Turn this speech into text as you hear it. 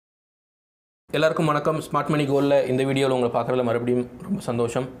எல்லாருக்கும் வணக்கம். ஸ்மார்ட் மணி கோல்ல இந்த வீடியோவில் உங்களை பார்க்குறதுல மறுபடியும் ரொம்ப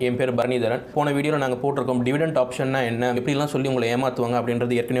சந்தோஷம். என் பேர் பரணிதரன். போன வீடியோவில் நாங்கள் போட்டிருக்கோம் டிவிடெண்ட் ஆப்ஷன்னா என்ன, எப்படிலாம் சொல்லி உங்களை ஏமாற்றுவாங்க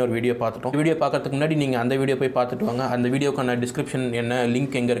அப்படின்றது ஏற்கனவே ஒரு வீடியோ பார்த்துட்டோம். வீடியோ பார்க்கறதுக்கு முன்னாடி நீங்கள் அந்த வீடியோ போய் பார்த்துட்டு வாங்க. அந்த வீடியோக்கான டிஸ்கிரிப்ஷன் என்ன,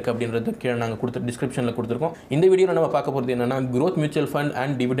 லிங்க் எங்கே இருக்குது அப்படின்றது கீழே நாங்கள் டிஸ்கிரிப்ஷனில் கொடுத்துருக்கோம். இந்த வீடியோவில் நம்ம பார்க்க போகிறது என்னென்னா growth mutual fund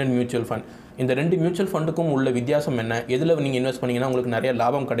and dividend mutual fund. இந்த ரெண்டு மியூச்சுவல் ஃபண்டுக்கும் உள்ள வித்தியாசம் என்ன, எதில் நீங்கள் இன்வெஸ்ட் பண்ணிங்கன்னா உங்களுக்கு நிறைய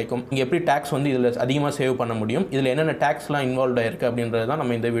லாபம் கிடைக்கும், நீங்கள் எப்படி டேக்ஸ் வந்து இதில் அதிகமாக சேவ் பண்ண முடியும், இதில் என்னென்ன டேக்ஸ்லாம் இன்வால்வ் ஆயிருக்கு அப்படின்றது தான்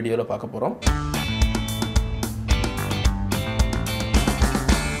நம்ம இந்த வீடியோவில் பார்க்க போகிறோம்.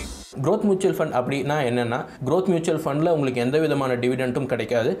 growth மியூச்சுவல் ஃபண்ட் அப்படின்னா என்னென்னா, growth மியூச்சுவல் ஃபண்டில் உங்களுக்கு எந்த விதமான டிவிடெண்ட்டும்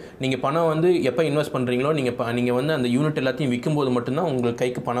கிடைக்காது. நீங்கள் பணம் வந்து எப்போ இன்வெஸ்ட் பண்ணுறீங்களோ நீங்கள் வந்து அந்த யூனிட் எல்லாத்தையும் விற்கும்போது மட்டும்தான் உங்களுக்கு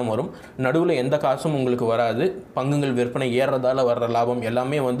கைக்கு பணம் வரும். நடுவில் எந்த காசும் உங்களுக்கு வராது. பங்குகள் விற்பனை ஏறதால் வர்ற லாபம்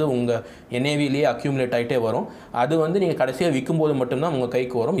எல்லாமே வந்து உங்கள் NAVலேயே அக்யூமுலேட் ஆகிட்டே வரும். அது வந்து நீங்கள் கடைசியாக விற்கும்போது மட்டும்தான் உங்கள்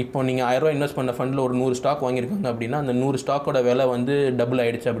கைக்கு வரும். இப்போ நீங்கள் 1000 ரூபா இன்வெஸ்ட் பண்ண ஃபண்டில் ஒரு 100 ஸ்டாக் வாங்கியிருக்காங்க அப்படின்னா அந்த 100 ஸ்டாக்கோட விலை வந்து டபுள்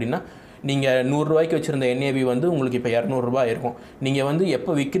ஆகிடுச்சு அப்படின்னா நீங்கள் 100 ரூபாய்க்கு வச்சுருந்த NAV வந்து உங்களுக்கு இப்போ 200 ரூபாய் இருக்கும். நீங்கள் வந்து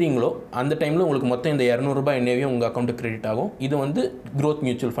எப்போ விற்கிறீங்களோ அந்த டைமில் உங்களுக்கு மொத்தம் இந்த 200 ரூபாய் NAV உங்கள் அக்கௌண்ட்டுக்கு கிரெடிட் ஆகும். இது வந்து growth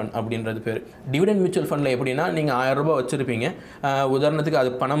மியூச்சுவல் ஃபண்ட் அப்படின்றது பேர். டிவிடெண்ட் மியூச்சுவல் ஃபண்டில் எப்படின்னா, நீங்கள் 1000 ரூபாய் வச்சுருப்பீங்க. உதாரணத்துக்கு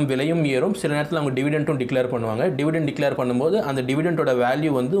அது பணம் விலையும் ஏறும், சில நேரத்தில் அவங்க டிவிடெண்ட்டும் டிக்ளேர் பண்ணுவாங்க. டிவிடெண்ட் டிக்ளேர் பண்ணும்போது அந்த டிவிடெண்டோட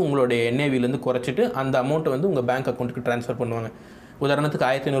வேல்யூ வந்து உங்களுடைய NAVலேருந்து குறைச்சிட்டு அந்த அமௌண்ட்டை வந்து உங்கள் பேங்க் அக்கௌண்ட்டுக்கு ட்ரான்ஸ்ஃபர் பண்ணுவாங்க. உதாரணத்துக்கு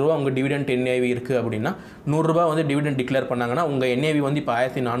 1500 ரூபா உங்கள் டிவிடெண்ட் NAV இருக்குது அப்படின்னா 100 ரூபா வந்து டிவிடெண்ட் டிக்ளேர் பண்ணாங்கன்னா உங்கள் NAV வந்து இப்போ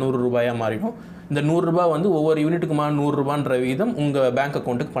 1400 ரூபாயாக மாறிடும். இந்த 100 ரூபா வந்து ஒவ்வொரு யூனிட்டுக்குமா 100 ரூபான்ற வீதம் உங்கள் பேங்க்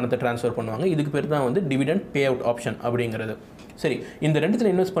அக்கௌண்ட்டுக்கு பணத்தை ட்ரான்ஸ்ஃபர் பண்ணுவாங்க. இதுக்கு பேர் தான் வந்து டிவிடெண்ட் பே அவுட் ஆப்ஷன் அப்படிங்கிறது. சரி, இந்த ரெண்டுத்தில்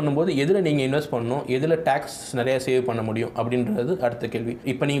இன்வெஸ்ட் பண்ணும்போது எதில் நீங்கள் இன்வெஸ்ட் பண்ணணும், எதில் டேக்ஸ் நிறையா சேவ் பண்ண முடியும் அப்படின்றது அடுத்த கேள்வி.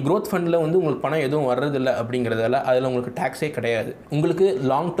 இப்போ நீங்கள் growth ஃபண்டில் வந்து உங்களுக்கு பணம் எதுவும் வர்றதில்லை அப்படிங்கிறதால அதில் உங்களுக்கு டேக்ஸே கிடையாது. உங்களுக்கு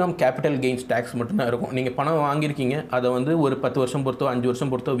long term capital gains tax மட்டும்தான் இருக்கும். நீங்கள் பணம் வாங்கியிருக்கீங்க, அதை வந்து ஒரு 10 வருஷம் பொறுத்தோ 5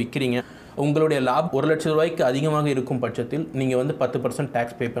 வருஷம் பொறுத்தோ விற்கிறீங்க. உங்களுடைய லாபம் 1 லட்சம் ரூபாய்க்கு அதிகமாக இருக்கும் பட்சத்தில் நீங்கள் வந்து 10%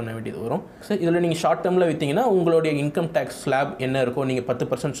 டேக்ஸ் பே பண்ண வேண்டியது வரும். ஸோ இதில் நீங்கள் ஷார்ட் டேர்மில் விற்றீங்கன்னா உங்களுடைய இன்கம் டேக்ஸ் ஸ்லாப் என்ன இருக்கோ, நீங்கள்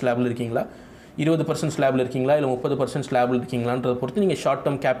 10% ஸ்லாபில் இருக்கீங்களா, 20% ஸ்லாபில் இருக்கீங்களா, இல்லை 30% ஸ்லாபில் இருக்கீங்களான்றதை பொறுத்து நீங்கள் short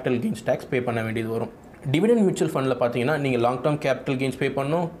term capital gains tax பே பண்ண வேண்டியது வரும். டிவிடெண்ட் மியூச்சுவல் ஃபண்டில் பார்த்தீங்கன்னா நீங்கள் லாங் டேர்ம் கேபிட்டல் கெயின்ஸ் பே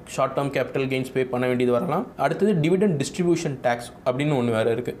பண்ணணும், ஷார்ட் டேர்ம் கேபிட்டல் கெயின்ஸ் பே பண்ண வேண்டியது வரலாம். அடுத்தது டிவிடெண்ட் டிஸ்ட்ரிபியூஷன் டேக்ஸ் அப்படின்னு ஒன்று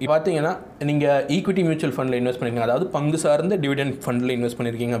வேறு இருக்குது. இப்போ பார்த்தீங்கன்னா நீங்கள் ஈக்விட்டி மியூச்சுவல் ஃபண்டில் இன்வெஸ்ட் பண்ணிருக்கீங்க, அதாவது பங்கு சார்ந்த டிவிடெண்ட் ஃபண்டில் இன்வெஸ்ட்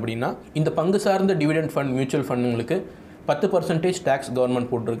பண்ணியிருக்கீங்க அப்படின்னா இந்த பங்கு சார்ந்த dividend fund mutual ஃபண்டுங்களுக்கு 10% tax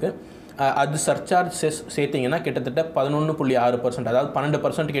government போட்டிருக்கு. அது சர்சார்ஜ் சேர்த்திங்கன்னா கிட்டத்தட்ட 11.6%, அதாவது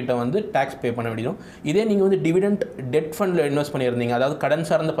 12% கிட்ட வந்து டேக்ஸ் பே பண்ண வேண்டியதும். இதே நீங்கள் வந்து டிவிடெண்ட் டெட் ஃபண்டில் இன்வெஸ்ட் பண்ணியிருந்தீங்க, அதாவது கடன்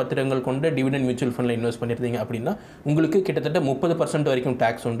சார்ந்த பத்திரங்கள் கொண்டு டிவிடெண்ட் மியூச்சுவல் ஃபண்டில் இன்வெஸ்ட் பண்ணியிருந்தீங்க அப்படின்னா உங்களுக்கு கிட்டத்தட்ட 30% வரைக்கும்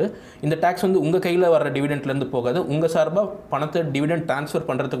டேக்ஸ் உண்டு. இந்த டேக்ஸ் வந்து உங்கள் கையில் வர டிவிடெண்ட்லேருந்து போகாது. உங்கள் சார்பாக பணத்தை டிவிடெண்ட் ட்ரான்ஸ்ஃபர்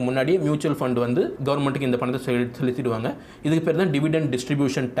பண்ணுறதுக்கு முன்னாடியே மியூச்சுவல் ஃபண்ட் வந்து கவர்மெண்ட்டுக்கு இந்த பணத்தை செலுத்திடுவாங்க. இதுக்கு பேர் தான் டிவிடெண்ட்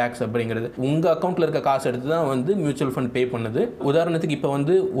டிஸ்ட்ரிபியூஷன் டேக்ஸ் அப்படிங்கிறது. உங்கள் அக்கௌண்ட்டில் இருக்க காசு எடுத்து தான் வந்து மியூச்சுவல் ஃபண்ட் பே பண்ணுது. உதாரணத்துக்கு இப்போ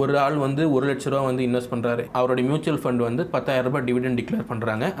வந்து ஒரு ஆள் வந்து 1 லட்ச ரூபா வந்து இன்வெஸ்ட் பண்ணுறாரு, அவருடைய மியூச்சுவல் ஃபண்ட் வந்து 10,000 ரூபாய் டிவிடெண்ட் டிக்ளேர்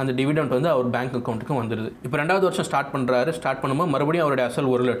பண்ணுறாங்க. அந்த டிவிடெண்ட் வந்து அவர் பேங்க் அக்கௌண்ட்டுக்கு வந்துடுது. இப்போ 2வது வருஷம் ஸ்டார்ட் பண்ணும்போது மறுபடியும் அவருடைய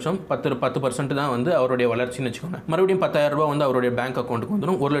அசல் 1 லட்சம் 10% தான் வந்து அவருடைய வளர்ச்சின்னு வச்சுக்கோங்க. மறுபடியும் 10,000 ரூபாய் வந்து அவருடைய பேங்க் அக்கௌண்ட்டுக்கு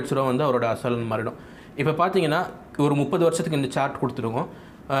வந்துடும். 1 லட்ச ரூபா வந்து அவருடைய அசல் மாறிடும். இப்போ பார்த்தீங்கன்னா ஒரு 30 வருஷத்துக்கு இந்த சார்ட் கொடுத்துருக்கோம்.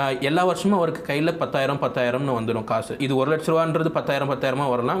 எல்லா வருஷமும் அவருக்கு கையில் 10,000 வந்துடும் காசு. இது 1 லட்ச ரூபான்றது 10,000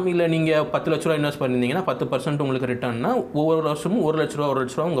 வரலாம். இல்லை நீங்கள் 10 லட்ச ரூபா இன்வெஸ்ட் பண்ணியிருந்தீங்கன்னா 10% உங்களுக்கு ரிட்டர்ன்னா ஒவ்வொரு வருஷமும் 1 லட்ச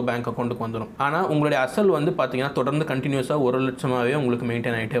ரூபா உங்கள் பேங்க் அக்கௌண்ட்டுக்கு வந்துடும். ஆனால் உங்களுடைய அசல் வந்து பார்த்தீங்கன்னா தொடர்ந்து கண்டினியூஸாக 1 லட்சமாகவே உங்களுக்கு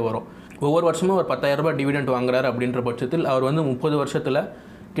மெயின்டைன் ஆகிட்டே வரும். ஒவ்வொரு வருஷமும் அவர் 10,000 ரூபாய் டிவிடெண்ட் வாங்குறாரு அப்படின்ற பட்சத்தில் அவர் வந்து 30 வருஷத்தில்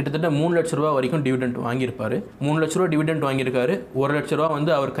கிட்டத்தட்ட 3 லட்ச ரூபா வரைக்கும் டிவிடெண்ட் வாங்கியிருப்பார். 3 லட்ச ரூபா டிவிடெண்ட் வாங்கியிருக்காரு. 1 லட்ச ரூபா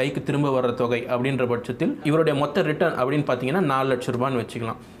வந்து அவர் கைக்கு திரும்ப வர்ற தொகை அப்படின்ற பட்சத்தில் இவருடைய மொத்த ரிட்டர்ன் அப்படின்னு பார்த்தீங்கன்னா 4 லட்ச ரூபான்னு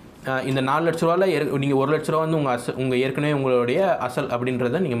வச்சுக்கலாம். இந்த 4 லட்ச ரூபாவில் நீங்கள் 1 லட்ச ரூபா வந்து உங்கள் ஏற்கனவே உங்களுடைய அசல்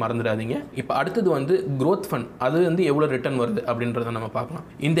அப்படின்றத நீங்கள் மறந்துடாதீங்க. இப்போ அடுத்தது வந்து growth ஃபண்ட், அது வந்து எவ்வளோ ரிட்டர்ன் வருது அப்படின்றத நம்ம பார்க்கலாம்.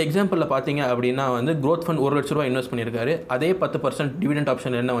 இந்த எக்ஸாம்பிளில் பார்த்தீங்க அப்படின்னா வந்து growth ஃபண்ட் 1 லட்ச ரூபா இன்வெஸ்ட் பண்ணியிருக்காரு. அதே 10% டிவிடெண்ட்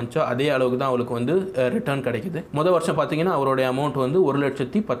ஆப்ஷன் என்ன வந்துச்சோ அதே அளவுக்கு தான் அவருக்கு வந்து ரிட்டர்ன் கிடைக்குது. முதல் வருஷம் பார்த்தீங்கன்னா அவருடைய அமௌண்ட் வந்து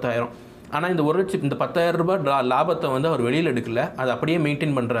 1,10,10,000. ஆனால் இந்த 10,000 ரூபாய் லாபத்தை வந்து அவர் வெளியில் எடுக்கல, அதை அப்படியே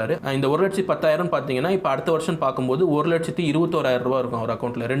மெயின்டைன் பண்ணுறாரு. இந்த 1,10,000 பார்த்தீங்கன்னா இப்போ அடுத்த வருஷம் பார்க்கும்போது 1,21,000 ரூபா இருக்கும் அவர்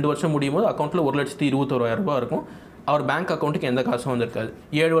அக்கௌண்ட்டில். 2 வருஷம் முடியும் போது அக்கௌண்ட்டில் 1,21,000 ரூபா இருக்கும். அவர் பேங்க் அக்கௌண்ட்டுக்கு எந்த காசும் வந்திருக்காது.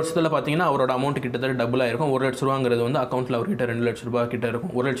 7 வருஷத்தில் பார்த்தீங்கன்னா அவரோட அமௌண்ட் கிட்டத்தட்ட டபுள் ஆயிருக்கும். 1 லட்ச ரூபாங்கிறது வந்து அக்கௌண்ட்டில் அவர்கிட்ட 2 லட்ச ரூபா கிட்ட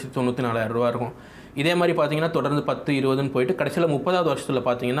இருக்கும். 1,94,000 ரூபா இருக்கும். இதே மாதிரி பார்த்தீங்கன்னா தொடர்ந்து 10, 20ன்னு போயிட்டு கடைசியில் 30வது வருஷத்தில்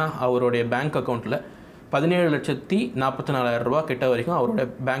பார்த்தீங்கன்னா அவருடைய பேங்க் அக்கௌண்ட்டில் 17,44,000 ரூபா கிட்ட வரைக்கும் அவரோட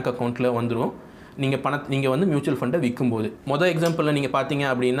பேங்க் அக்கௌண்ட்டில் வந்துடும். நீங்கள் வந்து மியூச்சுவல் ஃபண்டை விற்கும்போது. மொதல் எக்ஸாம்பிளில் நீங்கள் பார்த்தீங்க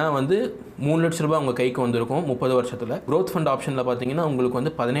அப்படின்னா வந்து 3 லட்ச ரூபா உங்கள் கைக்கு வந்திருக்கும் 30 வருஷத்தில். க்ரோத் ஃபண்ட் ஆப்ஷனில் பார்த்தீங்கன்னா உங்களுக்கு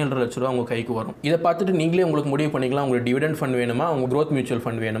வந்து 17 லட்ச ரூபா உங்கள் கைக்கு வரும். இதை பார்த்துட்டு நீங்களே உங்களுக்கு முடிவு பண்ணிக்கலாம் உங்களுக்கு டிவிடெண்ட் ஃபண்ட் வேணுமா உங்கள் க்ரோத் மியூச்சுவல்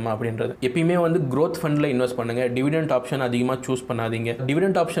ஃபண்ட் வேணுமா அப்படின்றது. எப்பயுமே வந்து க்ரோத் ஃபண்டில் இன்வெஸ்ட் பண்ணுங்கள். டிவிடெண்ட் ஆப்ஷன் அதிகமாக சூஸ் பண்ணாதீங்க.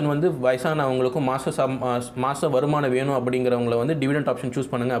 டிவிடெண்ட் ஆப்ஷன் வந்து வயசானவங்களுக்கும் மாத வருமானம் வேணும் அப்படிங்கிறவங்கள வந்து டிவிடெண்ட் ஆப்ஷன்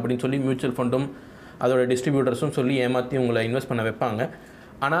சூஸ் பண்ணுங்கள் அப்படின்னு சொல்லி மியூச்சுவல் ஃபண்டும் அதோட டிஸ்ட்ரிபியூட்டர்ஸும் சொல்லி ஏமாற்றி உங்களை இன்வெஸ்ட் பண்ண வைப்பாங்க.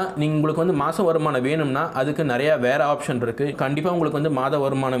 ஆனால் உங்களுக்கு வந்து மாத வருமானம் வேணும்னா அதுக்கு நிறையா வேறு ஆப்ஷன் இருக்குது. கண்டிப்பாக உங்களுக்கு வந்து மாத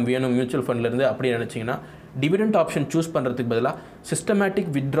வருமானம் வேணும் மியூச்சுவல் ஃபண்ட்லேருந்து அப்படி நினச்சிங்கன்னா டிவிடெண்ட் ஆப்ஷன் சூஸ் பண்ணுறதுக்கு பதிலாக சிஸ்டமேட்டிக்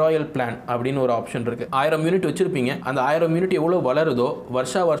வித்ட்ராயல் பிளான் அப்படின்னு ஒரு ஆப்ஷன் இருக்குது. 1000 யூனிட் வச்சுருப்பீங்க. அந்த 1000 யூனிட் எவ்வளோ வளருதோ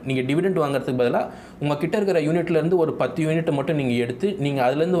வருஷம் நீங்கள் டிவிடெண்ட் வாங்குறதுக்கு பதிலாக உங்கள் கிட்ட இருக்கிற யூனிட்லேருந்து ஒரு 10 யூனிட் மட்டும் நீங்கள் எடுத்து நீங்கள்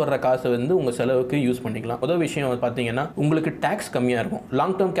அதுலேருந்து வர்ற காசை வந்து உங்கள் செலவுக்கு யூஸ் பண்ணிக்கலாம். முதல் விஷயம் பார்த்தீங்கன்னா உங்களுக்கு டேக்ஸ் கம்மியாக இருக்கும்.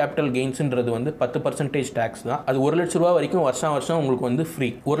 லாங் டேர்ம் கேபிட்டல் கெயின்ஸ்ன்றது வந்து 10% டேக்ஸ் தான். அது 1 லட்ச ரூபா வரைக்கும் வருஷம் உங்களுக்கு வந்து ஃப்ரீ.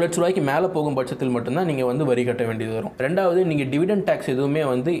 1 லட்ச ரூபாய்க்கு மேலே போகும் பட்சத்தில் மட்டும்தான் நீங்கள் வந்து வரி கட்ட வேண்டியது வரும். ரெண்டாவது நீங்கள் டிவிடெண்ட் டேக்ஸ் எதுவுமே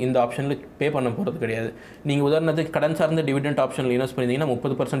வந்து இந்த ஆப்ஷனில் பே பண்ண போகிறது கிடையாது. நீங்கள் உதாரணத்துக்கு கடன் சார்ந்த டிவிடெண்ட் ஆப்ஷனில் இன்வெஸ்ட் பண்ணிங்கன்னா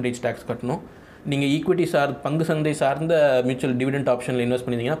 30% டேக்ஸ் கட்டணும். நீங்கள் ஈக்விட்டி பங்கு சந்தை சார்ந்த மியூச்சுவல் டிவிடெண்ட் ஆப்ஷனில் இன்வெஸ்ட்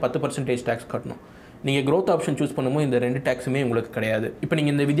பண்ணிங்கன்னா 10% டேக்ஸ் கட்டணும். நீங்கள் க்ரோத் ஆப்ஷன் சூஸ் பண்ணும்போது இந்த 2 டேக்ஸுமே உங்களுக்கு கிடையாது. இப்போ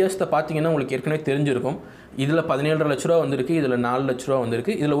நீங்கள் இந்த வித்தியாசத்தை பார்த்தீங்கன்னா உங்களுக்கு ஏற்கனவே தெரிஞ்சிருக்கும். இதில் 17 லட்ச ரூபா வந்திருக்கு, இதில் 4 லட்ச ரூபா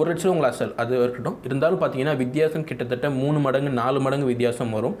வந்திருக்கு, இதில் 1 லட்ச ரூபா உங்கள் அசல் அது இருக்கட்டும். இருந்தாலும் பார்த்தீங்கன்னா வித்தியாசம் கிட்டத்தட்ட 3 மடங்கு 4 மடங்கு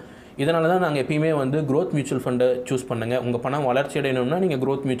வித்தியாசம் வரும். இதனால தான் நாங்கள் எப்பயுமே வந்து க்ரோத் மியூச்சுவல் ஃபண்டை சூஸ் பண்ணுங்கள். உங்கள் பணம் வளர்ச்சி அடையணும்னா நீங்கள்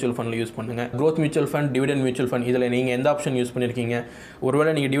க்ரோத் மியூச்சுவல் ஃபண்டில் யூஸ் பண்ணுங்கள். Growth mutual fund, dividend mutual fund இதில் நீங்கள் எந்த ஆப்ஷன் யூஸ் பண்ணியிருக்கீங்க?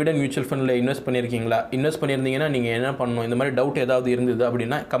 ஒருவேளை நீங்கள் டிவிடெண்ட் மியூச்சுவல் ஃபண்டில் இன்வெஸ்ட் பண்ணியிருக்கீங்களா? இன்வெஸ்ட் பண்ணியிருந்தீங்கன்னா நீங்கள் என்ன பண்ணணும்? இந்த மாதிரி டவுட் ஏதாவது இருந்தது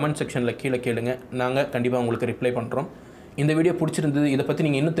அப்படின்னா கமெண்ட் செக்ஷனில் கீழே கேளுங்க. நாங்கள் கண்டிப்பாக உங்களுக்கு ரிப்ளை பண்ணுறோம். இந்த வீடியோ பிடிச்சிருந்தது, இதை பற்றி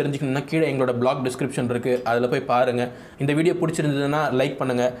நீங்கள் இன்னும் தெரிஞ்சுக்கணும்னா கீழே எங்களோட பிளாக் டிஸ்கிரிப்ஷன் இருக்குது, அதில் போய் பாருங்கள். இந்த வீடியோ பிடிச்சிருந்ததுன்னா லைக்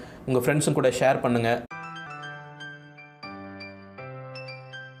பண்ணுங்கள், உங்கள் ஃப்ரெண்ட்ஸும் கூட ஷேர் பண்ணுங்கள்.